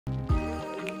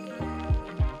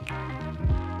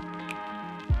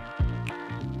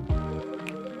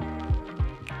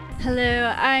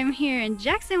Hello, I'm here in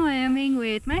Jackson, Wyoming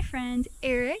with my friend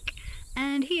Erik,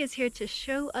 and he is here to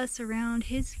show us around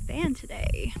his van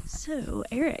today. So,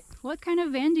 Erik, what kind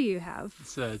of van do you have?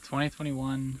 It's a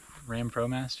 2021 RAM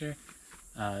PROMASTER.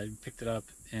 Picked it up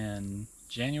in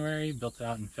January, built it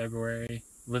out in February,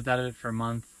 lived out of it for a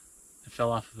month. It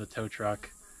fell off of a tow truck,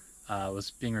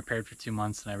 was being repaired for 2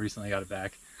 months, and I recently got it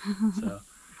back. So,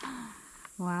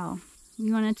 wow.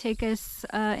 You want to take us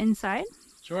inside?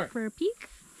 Sure. For a peek?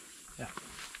 Yeah.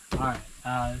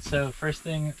 Alright, so first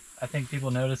thing I think people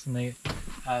notice when they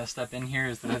step in here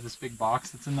is that I have this big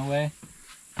box that's in the way.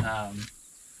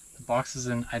 The box is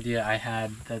an idea I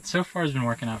had that so far has been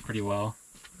working out pretty well.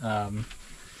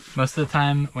 Most of the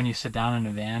time when you sit down in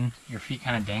a van, your feet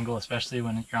kind of dangle, especially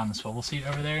when you're on the swivel seat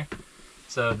over there.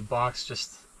 So the box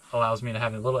just allows me to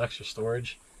have a little extra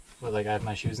storage, with like I have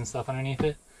my shoes and stuff underneath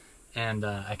it, and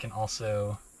I can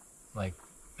also like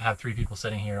have 3 people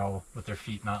sitting here all with their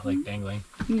feet not like dangling.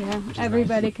 Yeah,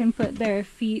 everybody nice. Can put their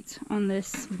feet on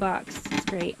this box. It's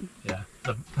great. Yeah,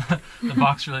 the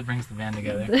box really brings the van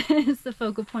together. It's the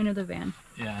focal point of the van.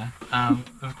 Yeah.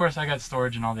 Of course I got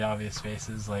storage in all the obvious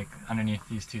spaces, like underneath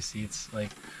these 2 seats.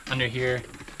 Like under here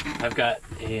I've got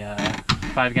a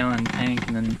 5-gallon tank,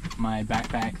 and then my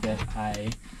backpack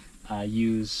that I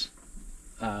use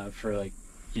for like,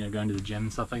 you know, going to the gym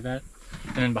and stuff like that.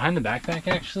 And then behind the backpack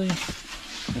actually,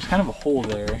 there's kind of a hole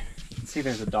there. You can see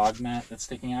there's a dog mat that's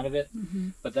sticking out of it.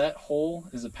 But that hole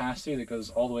is a pass-through that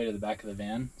goes all the way to the back of the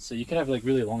van. So you could have like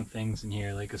really long things in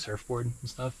here, like a surfboard and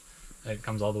stuff that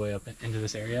comes all the way up into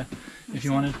this area if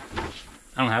you wanted.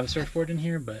 I don't have a surfboard in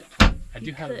here, but I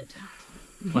do have it.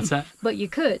 What's that? But you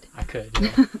could. I could,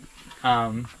 yeah.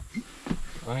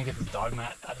 Let me get the dog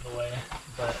mat out of the way.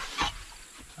 But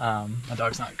my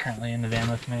dog's not currently in the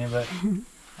van with me,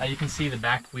 but you can see the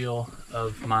back wheel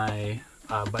of my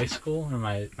bicycle, or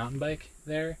my mountain bike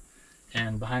there,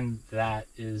 and behind that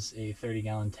is a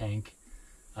 30-gallon tank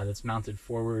that's mounted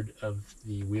forward of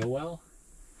the wheel well.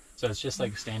 So it's just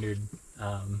like a standard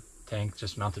tank,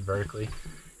 just mounted vertically.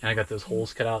 And I got those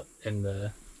holes cut out in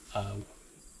the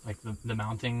like the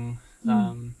mounting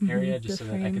area, just so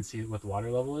that I can see what the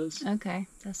water level is. Okay,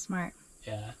 that's smart.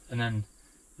 Yeah, and then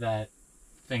that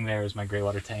thing there is my gray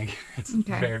water tank. It's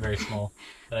very, very small.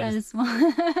 That is small.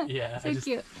 Yeah, so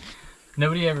cute.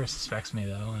 Nobody ever suspects me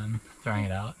though when I'm throwing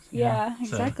it out. Yeah,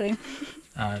 exactly.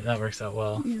 So, that works out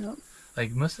well. Yeah.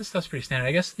 Like most of the stuff's pretty standard.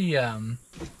 I guess the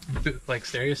like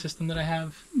stereo system that I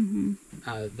have,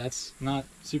 that's not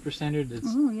super standard. It's,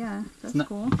 oh yeah, that's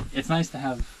cool. It's nice to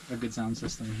have a good sound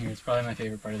system here. It's probably my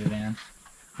favorite part of the van.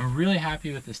 I'm really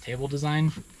happy with this table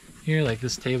design here. Like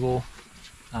this table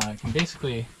can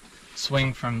basically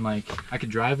swing from, like, I could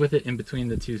drive with it in between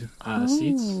the 2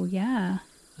 seats. Oh yeah.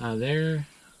 There,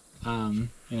 you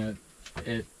know,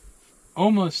 it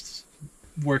almost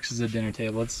works as a dinner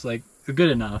table. It's like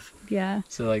good enough. Yeah.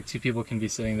 So like 2 people can be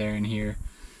sitting there and here.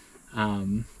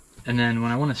 And then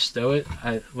when I want to stow it,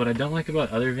 what I don't like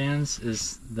about other vans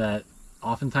is that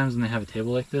oftentimes when they have a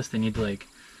table like this, they need to like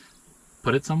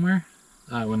put it somewhere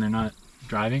when they're not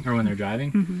driving, or when they're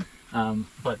driving.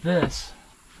 But this,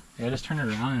 I just turn it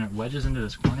around and it wedges into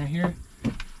this corner here,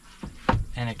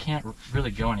 and it can't really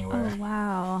go anywhere. Oh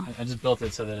wow. I just built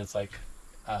it so that it's like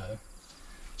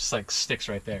just like sticks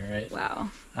right there, right? Wow.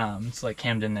 It's like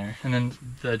cammed in there, and then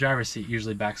the driver's seat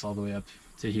usually backs all the way up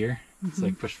to here. It's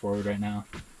like pushed forward right now.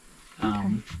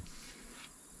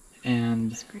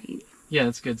 And that's great. Yeah,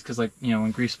 it's good because, like, you know,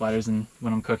 when grease splatters and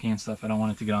when I'm cooking and stuff, I don't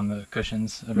want it to get on the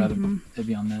cushions. I'd rather it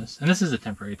be on this. And this is a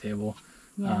temporary table.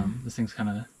 Yeah. This thing's kind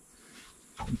of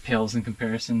pales in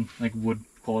comparison, like wood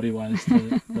quality wise,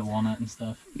 to the walnut and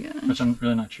stuff. Yeah. Which I'm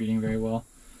really not treating very well.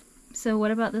 So what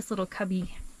about this little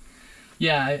cubby?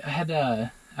 Yeah, I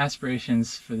had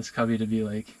aspirations for this cubby to be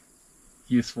like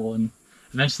useful, and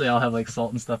eventually I'll have like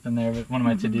salt and stuff in there, but one of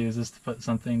my to-dos is to put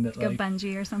something that like a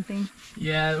bungee or something.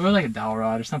 Yeah, or like a dowel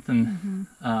rod or something.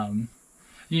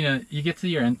 You know, you get to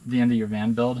the end of your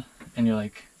van build and you're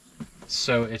like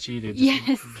so itchy to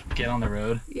just get on the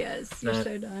road. Yes, you're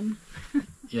so done.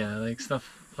 Yeah, like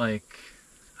stuff like,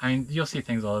 I mean, you'll see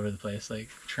things all over the place, like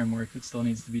trim work that still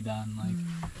needs to be done. Like,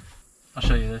 I'll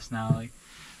show you this now. Like,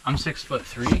 I'm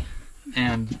 6'3",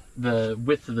 and the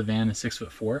width of the van is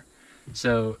 6'4".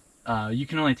 So you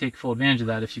can only take full advantage of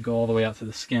that if you go all the way out to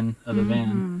the skin of the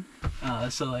van.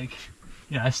 So like,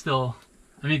 you know,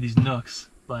 I made these nooks,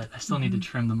 but I still need to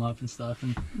trim them up and stuff.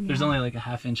 And there's only like a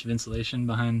 1/2 inch of insulation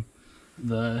behind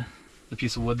the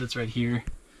piece of wood that's right here.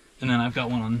 And then I've got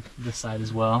one on this side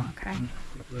as well. Okay.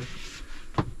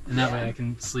 and that way I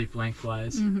can sleep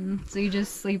lengthwise. So you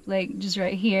just sleep like just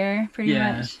right here, pretty much.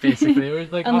 Yeah, basically. Or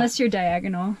like, unless you're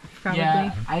diagonal, probably.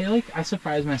 Yeah, I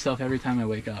surprise myself every time I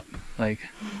wake up. Like,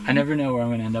 I never know where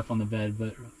I'm gonna end up on the bed,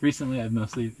 but recently I've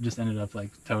mostly just ended up like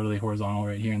totally horizontal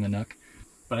right here in the nook.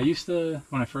 But I used to,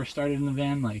 when I first started in the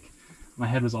van, like my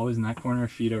head was always in that corner,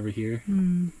 feet over here.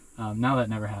 Now that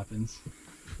never happens.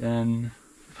 Then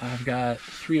I've got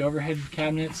 3 overhead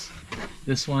cabinets.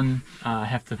 This one I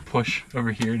have to push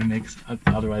over here to make,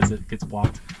 otherwise it gets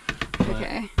blocked. But,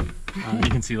 Okay. you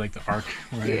can see like the arc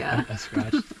where I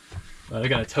scratched. But I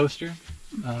got a toaster,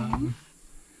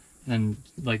 and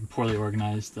like poorly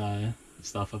organized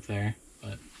stuff up there.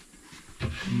 But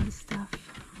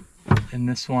in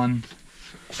this one,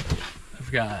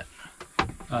 I've got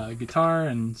a guitar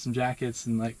and some jackets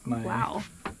and like my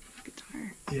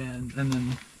guitar. Yeah, and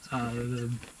then the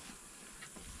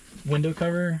window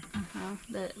cover.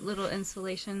 The little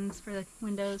insulations for the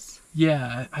windows.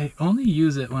 Yeah, I only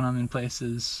use it when I'm in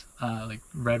places like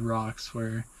Red Rocks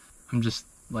where I'm just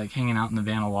like hanging out in the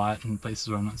van a lot in places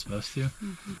where I'm not supposed to.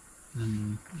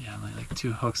 And yeah, like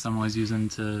 2 hooks I'm always using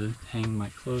to hang my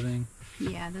clothing.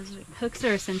 Yeah, hooks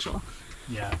are essential.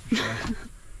 Yeah, for sure.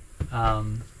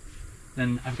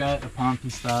 Then I've got a pump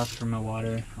and stuff for my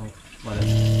water. I'll let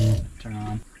it turn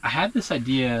on. I had this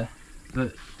idea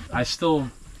that I still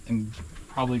am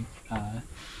probably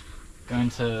going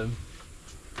to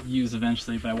use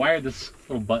eventually, but I wired this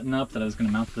little button up that I was going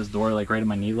to mount to this door like right at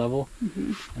my knee level.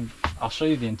 And I'll show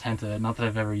you the intent of it. Not that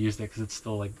I've ever used it because it's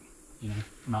still like, you know,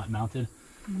 not mounted.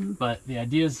 But the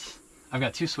idea is I've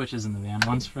got 2 switches in the van.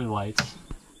 One's for the lights,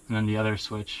 and then the other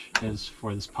switch is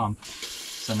for this pump.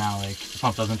 So now like the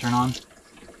pump doesn't turn on,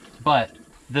 but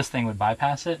this thing would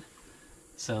bypass it.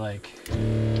 So like,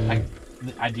 the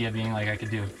idea being like I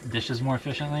could do dishes more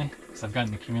efficiently because I've got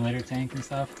an accumulator tank and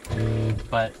stuff.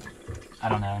 But I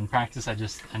don't know, in practice I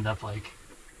just end up like,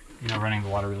 you know, running the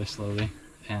water really slowly.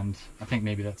 And I think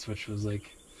maybe that switch was like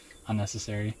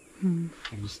unnecessary. I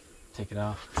could just take it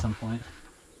out at some point.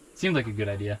 It seemed like a good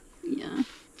idea. Yeah.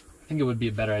 I think it would be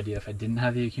a better idea if I didn't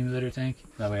have the accumulator tank.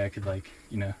 That way I could like,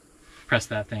 you know, press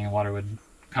that thing and water would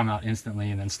come out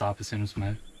instantly and then stop as soon as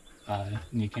my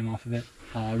knee came off of it.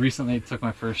 Recently took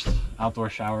my first outdoor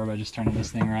shower by just turning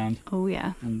this thing around. Oh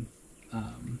yeah. And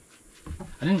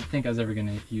I didn't think I was ever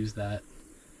gonna use that,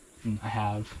 and I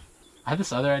have. I had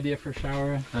this other idea for a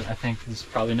shower that I think is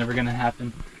probably never gonna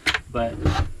happen, but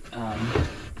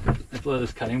below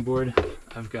this cutting board,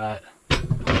 I've got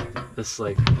this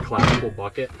like collapsible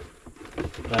bucket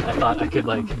that I thought I could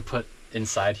like put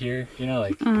inside here, you know,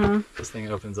 like this thing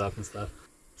opens up and stuff.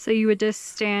 So you would just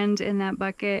stand in that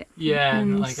bucket? Yeah,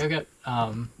 and like I've got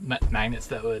magnets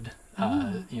that would,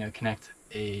 you know, connect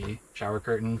a shower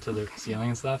curtain to the ceiling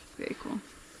and stuff. Very cool.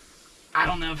 I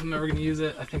don't know if I'm ever going to use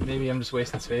it. I think maybe I'm just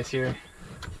wasting space here.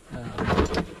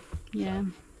 Yeah.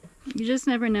 You just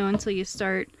never know until you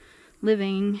start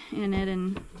living in it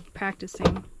and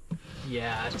practicing.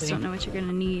 Yeah, I just don't know what you're going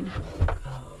to need.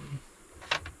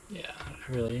 Yeah,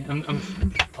 really.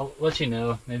 I'll let you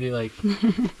know. Maybe like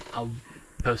I'll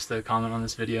post a comment on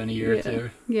this video in a year or 2.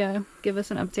 Yeah, give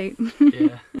us an update.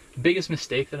 Yeah. Biggest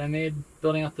mistake that I made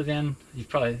building out the van, you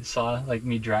probably saw like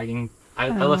me dragging. I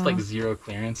left like 0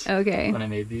 clearance when I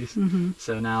made these.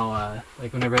 So now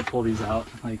like whenever I pull these out,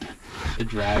 like it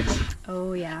drags.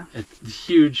 Oh yeah. It's a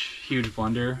huge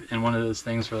blunder, and one of those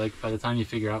things where like by the time you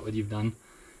figure out what you've done,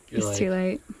 you're it's too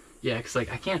late. Yeah, because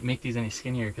like I can't make these any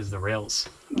skinnier because the rails,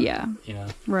 you know,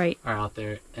 are out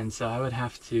there, and so I would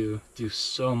have to do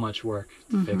so much work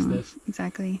to fix this.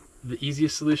 Exactly. The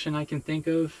easiest solution I can think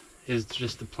of is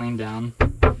just to plane down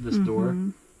this door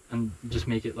and just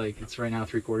make it like it's right now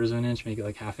 3/4 of an inch, make it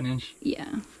like 1/2 inch.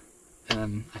 Yeah.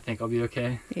 And I think I'll be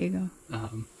okay. There you go.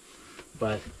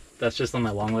 But that's just on my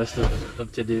long list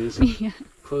of to-dos. Yeah.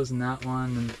 Closing that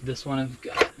one, and this one I've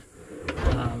got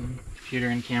computer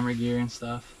and camera gear and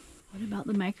stuff. What about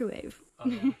the microwave? Oh,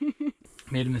 yeah.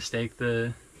 Made a mistake.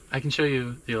 I can show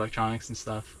you the electronics and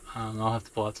stuff. I'll have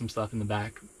to pull out some stuff in the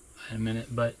back in a minute,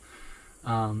 but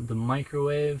the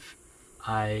microwave,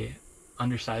 I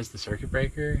undersized the circuit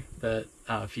breaker that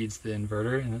feeds the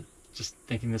inverter, and just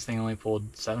thinking this thing only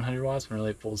pulled 700 watts when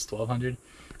really it pulls 1200.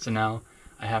 So now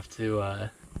I have to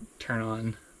turn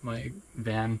on my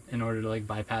van in order to like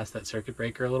bypass that circuit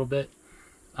breaker a little bit,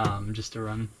 just to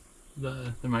run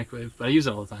the microwave. But I use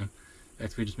it all the time. In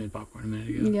fact, we just made popcorn a minute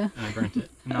ago, and I burnt it.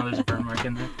 And now there's a burn mark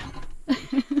in there.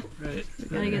 Right. We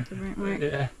gotta get the burn mark.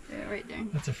 Yeah. Yeah, right there.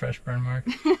 That's a fresh burn mark.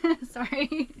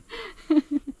 Sorry.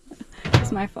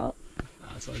 It's my fault. No,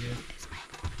 it's all good.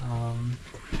 I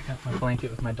got my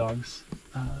blanket with my dog's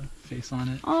face on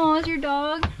it. Oh, it's your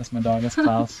dog. That's my dog. That's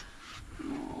Klaus.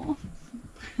 Oh,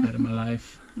 Light of my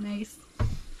life. nice.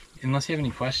 Unless you have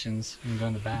any questions, we can go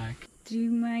in the back. Do you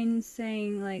mind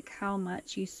saying like how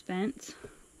much you spent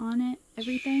on it,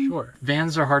 everything? Sure.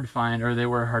 Vans are hard to find, or they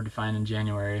were hard to find in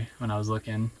January when I was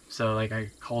looking. So like I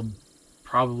called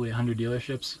probably 100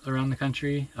 dealerships around the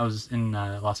country. I was in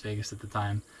Las Vegas at the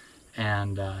time,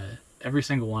 and every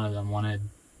single one of them wanted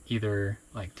either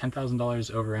like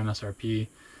 $10,000 over MSRP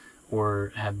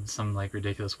or had some like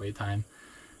ridiculous wait time.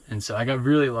 And so I got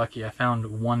really lucky. I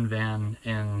found one van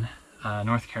in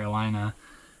North Carolina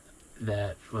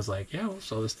that was like, yeah, we'll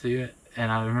sell this to you.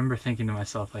 And I remember thinking to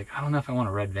myself, like, I don't know if I want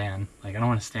a red van. Like, I don't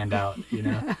want to stand out, you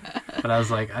know? But I was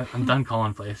like, I'm done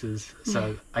calling places.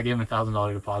 So I gave him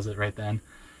 $1,000 deposit right then.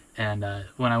 And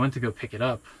when I went to go pick it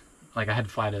up, like I had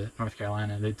to fly to North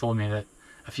Carolina, they told me that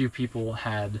a few people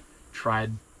had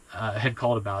tried, had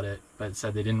called about it, but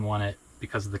said they didn't want it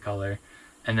because of the color.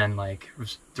 And then like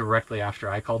directly after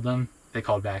I called them, they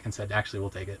called back and said, actually,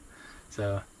 we'll take it.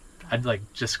 So I'd like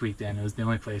just squeaked in. It was the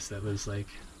only place that was like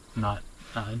not,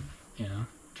 you know,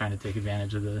 trying to take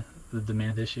advantage of the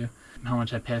demand issue. How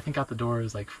much I paid, I think out the door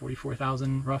was like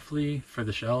 $44,000 roughly for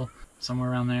the shell, somewhere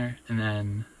around there. And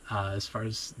then as far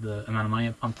as the amount of money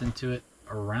I pumped into it,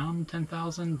 around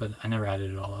 $10,000, but I never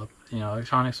added it all up. You know,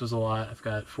 electronics was a lot. I've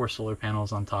got 4 solar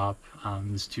panels on top.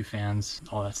 There's 2 fans.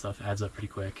 All that stuff adds up pretty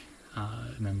quick.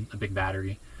 And then a big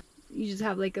battery. You just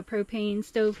have like a propane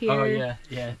stove here. Oh yeah,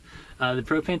 yeah. The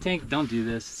propane tank, don't do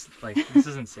this. Like, this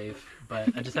isn't safe.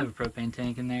 But I just have a propane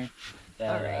tank in there.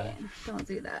 That, Alright, don't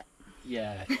do that.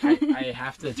 Yeah, I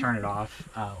have to turn it off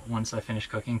once I finish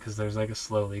cooking because there's like a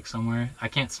slow leak somewhere. I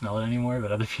can't smell it anymore,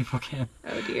 but other people can.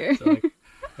 Oh dear. So like,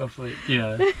 hopefully, you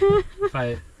know, if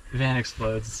my van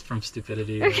explodes from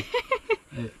stupidity, like,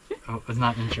 it's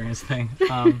not an insurance thing.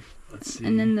 Let's see.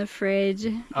 And then the fridge.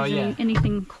 Oh Is yeah. there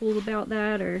anything cool about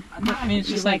that, or No, I mean, it's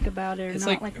you just like like about it, or it's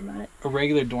not like about it? a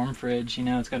regular dorm fridge. You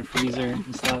know, it's got a freezer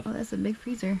and stuff. Oh, that's a big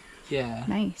freezer. Yeah.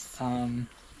 Nice.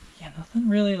 Yeah, nothing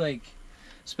really like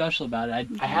special about it.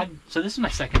 I had, so this is my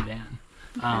second van.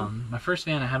 My first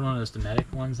van, I had one of those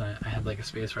Dometic ones. I had like a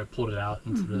space where I pulled it out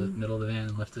into the middle of the van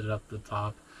and lifted it up the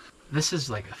top. This is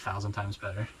like 1,000 times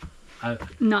better.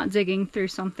 Not digging through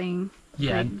something.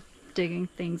 Yeah. Like digging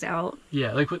things out.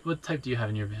 Yeah, like what type do you have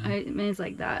in your van? I mean, it's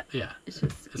like that. Yeah, It's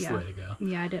just, it's the way to go.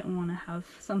 Yeah, I didn't want to have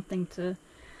something to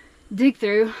dig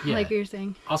through, Yeah. like you're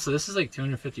saying. Also, this is like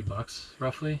 $250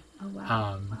 roughly. Oh,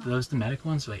 wow. Those Dometic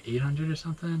ones are like 800 or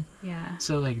something. Yeah.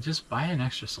 So like just buy an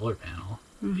extra solar panel,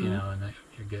 you know, and like,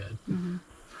 you're good.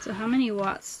 So how many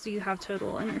watts do you have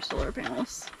total on your solar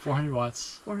panels? 400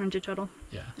 watts. 400 total?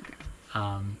 Yeah. Okay.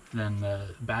 Then the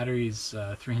battery's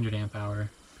 300 amp hour.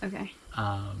 Okay.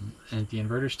 And the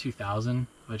inverter's 2000,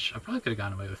 which I probably could have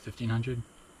gotten away with 1500.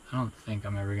 I don't think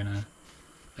I'm ever gonna,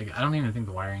 like, I don't even think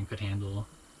the wiring could handle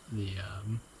the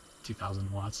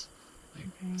 2000 watts. Like,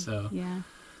 Okay. So Yeah.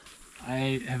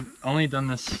 I have only done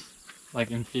this like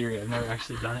in theory. I've never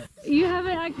actually done it. You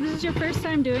haven't, this is your first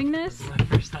time doing this? This is my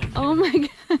first time. Oh my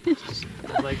gosh. It's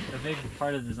like a big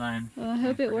part of design. Well, I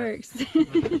hope it works.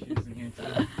 Put the shoes in here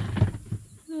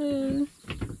too.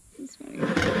 It's funny.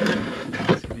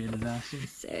 This could be a disaster.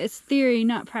 So it's theory,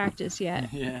 not practice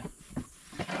yet. Yeah.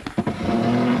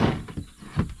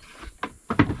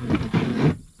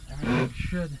 Everything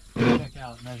should check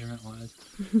out measurement wise.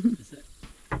 Is it?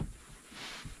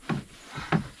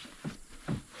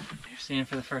 You're seeing it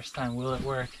for the first time. Will it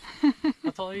work?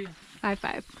 How tall are you?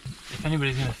 5'5". If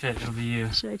anybody's gonna fit, it'll be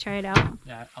you. Should I try it out?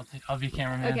 Yeah, I'll be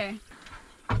cameraman. Okay.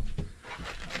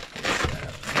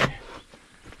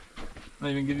 I'll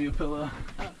even give you a pillow.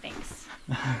 Oh, thanks.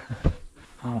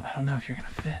 Oh, I don't know if you're gonna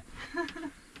fit.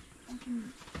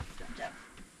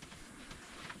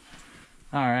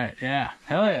 All right, yeah,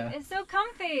 hell yeah. It's so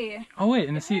comfy. Oh wait,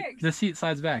 and It works. the seat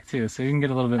slides back too, so you can get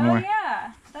a little bit Oh more.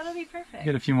 yeah, that'll be perfect.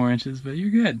 Get a few more inches, but you're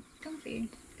good. Comfy.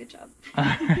 Good job. All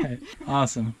right,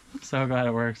 awesome. So glad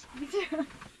it works. Me too.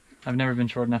 I've never been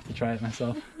short enough to try it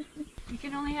myself. You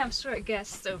can only have short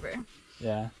guests over.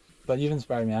 Yeah, but you've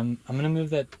inspired me. I'm gonna move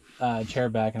that chair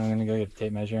back, and I'm gonna go get a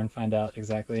tape measure and find out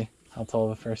exactly how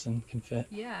tall of a person can fit.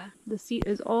 Yeah. The seat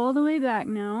is all the way back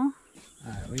now.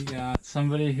 All right, we got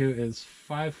somebody who is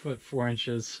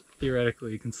 5'4"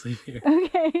 theoretically can sleep here.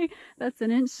 Okay, that's an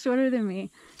inch shorter than me.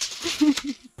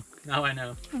 Now I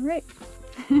know. All right.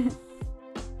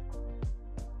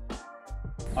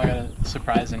 I got a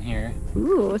surprise in here.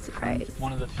 Ooh, surprise.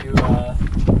 One of the few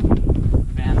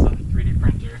vans with a 3D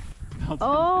printer.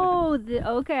 Oh,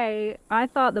 okay. I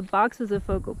thought the box was a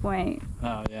focal point.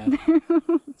 Oh yeah.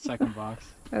 Second box.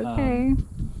 Okay.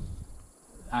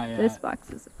 I This box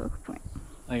is a focal point.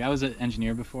 like I was an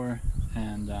engineer before,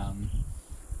 and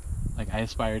like I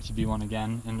aspire to be one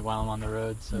again, and while I'm on the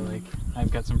road, so like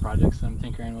I've got some projects that I'm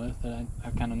tinkering with that I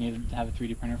kind of needed to have a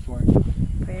 3D printer for.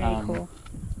 Very cool.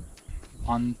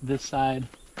 On this side,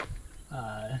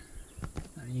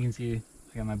 you can see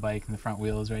I got my bike and the front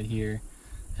wheels right here,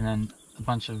 and then a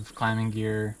bunch of climbing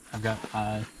gear. I've got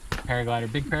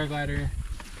paraglider, big paraglider,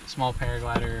 small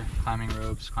paraglider, climbing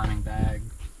ropes, climbing bag.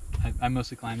 I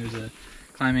mostly climb. There's a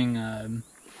climbing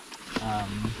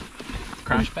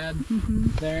crash pad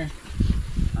there.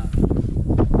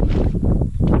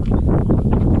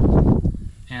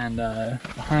 And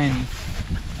behind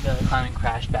the climbing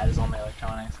crash pad is all my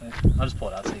electronics. I'll just pull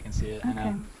it out so you can see it. I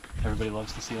know everybody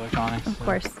loves to see electronics. Of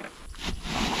course.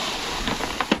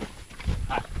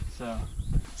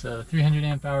 So 300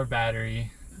 amp hour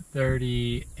battery,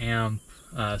 30 amp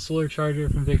solar charger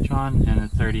from Victron, and a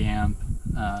 30 amp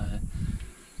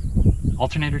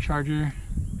alternator charger.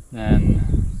 Then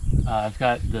I've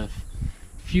got the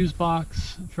fuse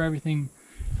box for everything.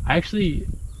 I actually,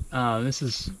 this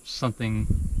is something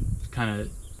kind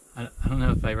of, I don't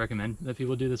know if I recommend that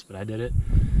people do this, but I did it.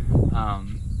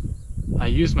 I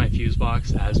used my fuse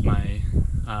box as my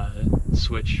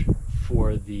switch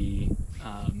for the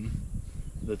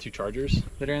 2 chargers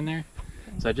that are in there.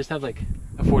 So I just have like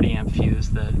a 40 amp fuse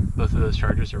that both of those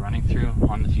chargers are running through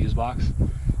on the fuse box,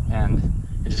 and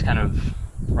it just kind of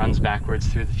runs backwards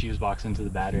through the fuse box into the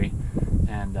battery.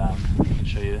 And I can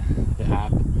show you the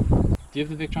app. Do you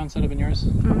have the Victron set up in yours?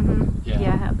 Yeah,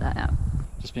 I have that app.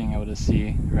 Just being able to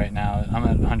see right now, I'm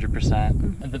at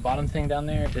 100%. And the bottom thing down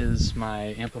there is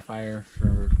my amplifier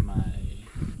for my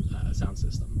sound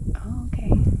system. Oh, okay.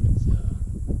 So,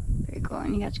 very cool.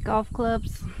 And you got your golf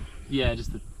clubs. Yeah,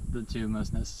 just the 2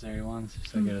 most necessary ones,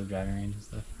 so I go to the driving range and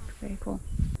stuff. Very cool.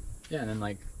 Yeah, and then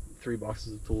like 3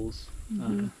 boxes of tools.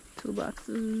 2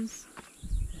 boxes.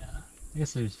 Yeah, I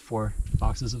guess there's 4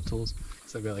 boxes of tools.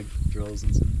 So I've got like drills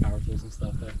and some power tools and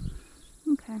stuff that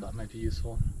I thought might be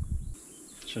useful.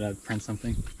 Should I print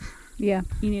something? Yeah,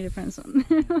 you need to print something.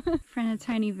 Print a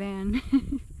tiny van.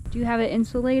 Do you have it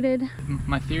insulated?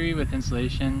 My theory with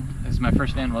insulation is my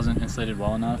first van wasn't insulated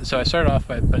well enough. So I started off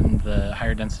by putting the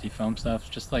higher density foam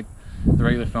stuff, just like the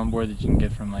regular foam board that you can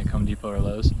get from like Home Depot or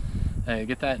Lowe's.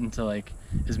 Get that into like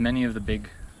as many of the big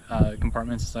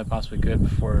compartments as I possibly could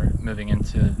before moving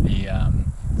into the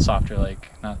softer, like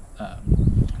not.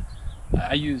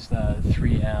 I used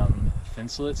 3M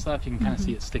Thinsulate stuff. You can kind of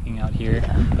see it sticking out here.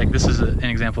 Like this is an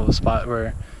example of a spot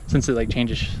where, since it like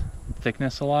changes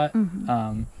thickness a lot,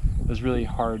 it was really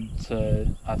hard to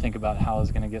think about how I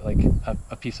was going to get like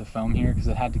a piece of foam here, because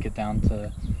it had to get down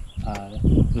to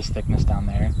this thickness down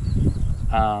there.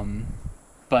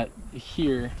 But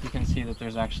here you can see that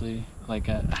there's actually like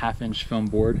a 1/2 inch foam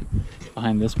board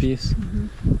behind this piece.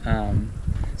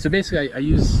 So basically I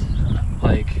use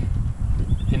like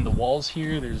in the walls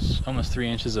here, there's almost 3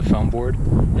 inches of foam board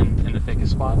in the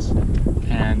thickest spots,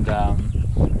 and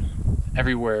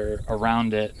everywhere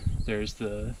around it there's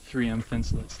the 3M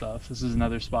Thinsulate stuff. This is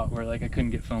another spot where like I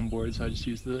couldn't get foam board, so I just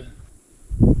used the,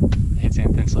 I hate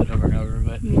saying Thinsulate over and over,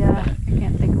 but yeah, I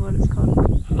can't think of what it's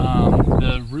called.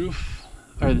 The roof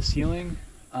or the ceiling,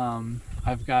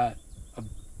 I've got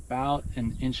about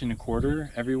 1.25 inches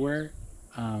everywhere,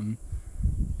 and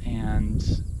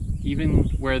even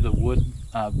where the wood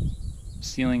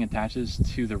ceiling attaches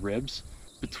to the ribs,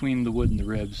 between the wood and the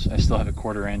ribs, I still have a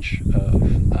 1/4 inch of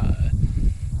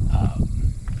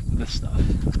this stuff.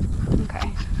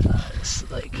 Okay. It's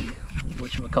like,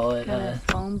 whatchamacallit? A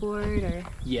foam board or?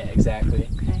 Yeah, exactly.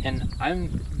 Okay. And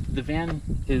the van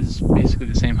is basically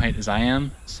the same height as I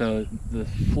am, so the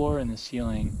floor and the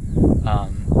ceiling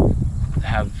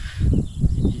have,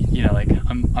 you know, like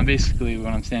I'm basically,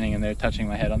 when I'm standing in there, touching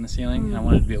my head on the ceiling, and I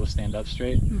wanted to be able to stand up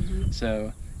straight.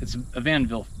 So it's a van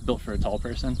built for a tall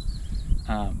person.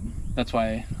 That's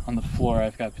why on the floor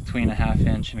I've got between a 1/2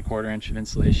 inch and a 1/4 inch of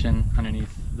insulation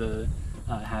underneath the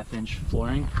 1/2 inch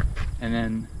flooring, and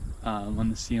then on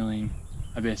the ceiling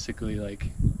I basically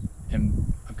like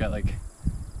I've got like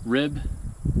rib,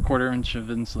 1/4 inch of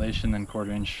insulation, then 1/4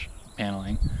 inch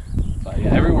paneling. But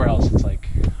yeah, everywhere else it's like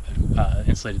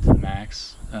insulated to the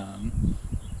max.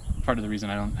 Part of the reason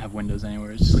I don't have windows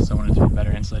anywhere is just because I wanted to be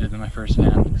better insulated than my first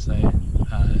van, because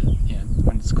yeah,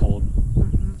 when it's cold,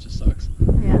 it just sucks.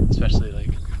 Yeah. Especially like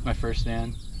my first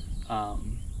van,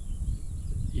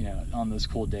 you know, on those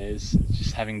cold days,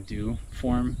 just having dew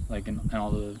form, like in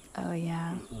all the, Oh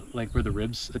yeah. like where the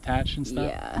ribs attach and stuff.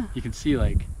 Yeah. You can see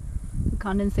like,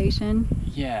 Condensation.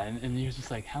 yeah, and you're just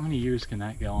like, how many years can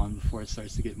that go on before it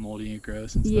starts to get moldy and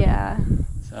gross and stuff? Yeah.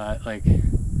 So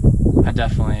I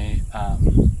definitely,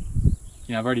 you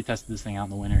you know, I've already tested this thing out in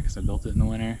the winter because I built it in the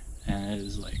winter, and it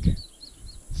is like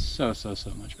so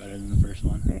much better than the first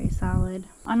one. Very solid.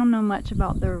 I don't know much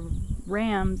about the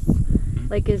RAMs.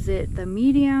 Like, is it the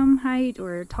medium height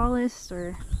or tallest,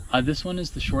 or? This one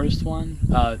is the shortest one.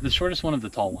 The shortest one of the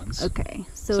tall ones. Okay,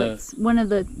 so it's one of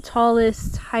the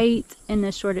tallest height and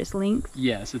the shortest length?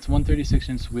 Yes, it's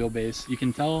 136-inch wheelbase. You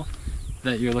can tell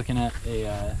that you're looking at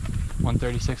a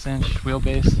 136-inch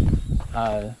wheelbase,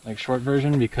 like short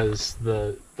version, because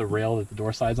the rail that the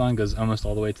door slides on goes almost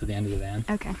all the way to the end of the van.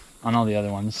 Okay. On all the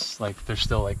other ones, like, there's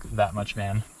still like that much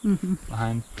van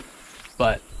behind.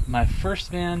 But my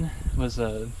first van was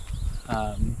a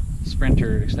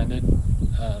Sprinter extended.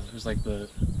 It was like the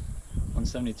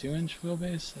 172-inch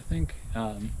wheelbase, I think,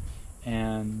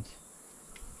 and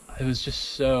it was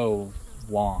just so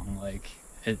long. Like,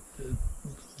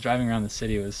 driving around the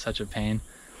city was such a pain,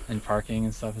 and parking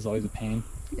and stuff is always a pain.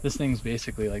 This thing's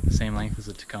basically like the same length as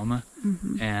a Tacoma,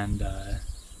 and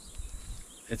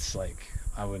it's like,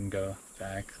 I wouldn't go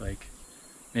back. Like,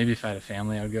 maybe if I had a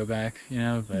family I would go back, you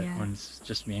know, but when it's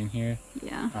just me in here.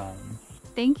 Yeah.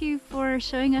 Thank you for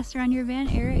showing us around your van,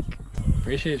 Erik.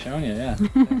 Appreciate showing you, yeah.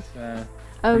 Thanks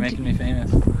for making me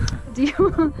famous. Do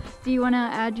you want to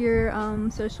add your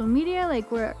social media,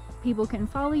 like where people can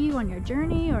follow you on your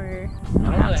journey, or?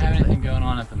 I don't really have anything going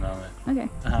on at the moment. Okay,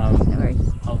 no worries.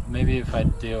 Maybe if I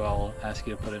do, I'll ask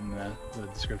you to put it in the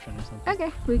description or something.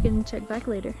 Okay, we can check back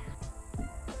later.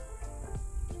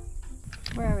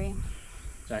 Where are we?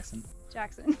 Jackson.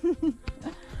 Jackson.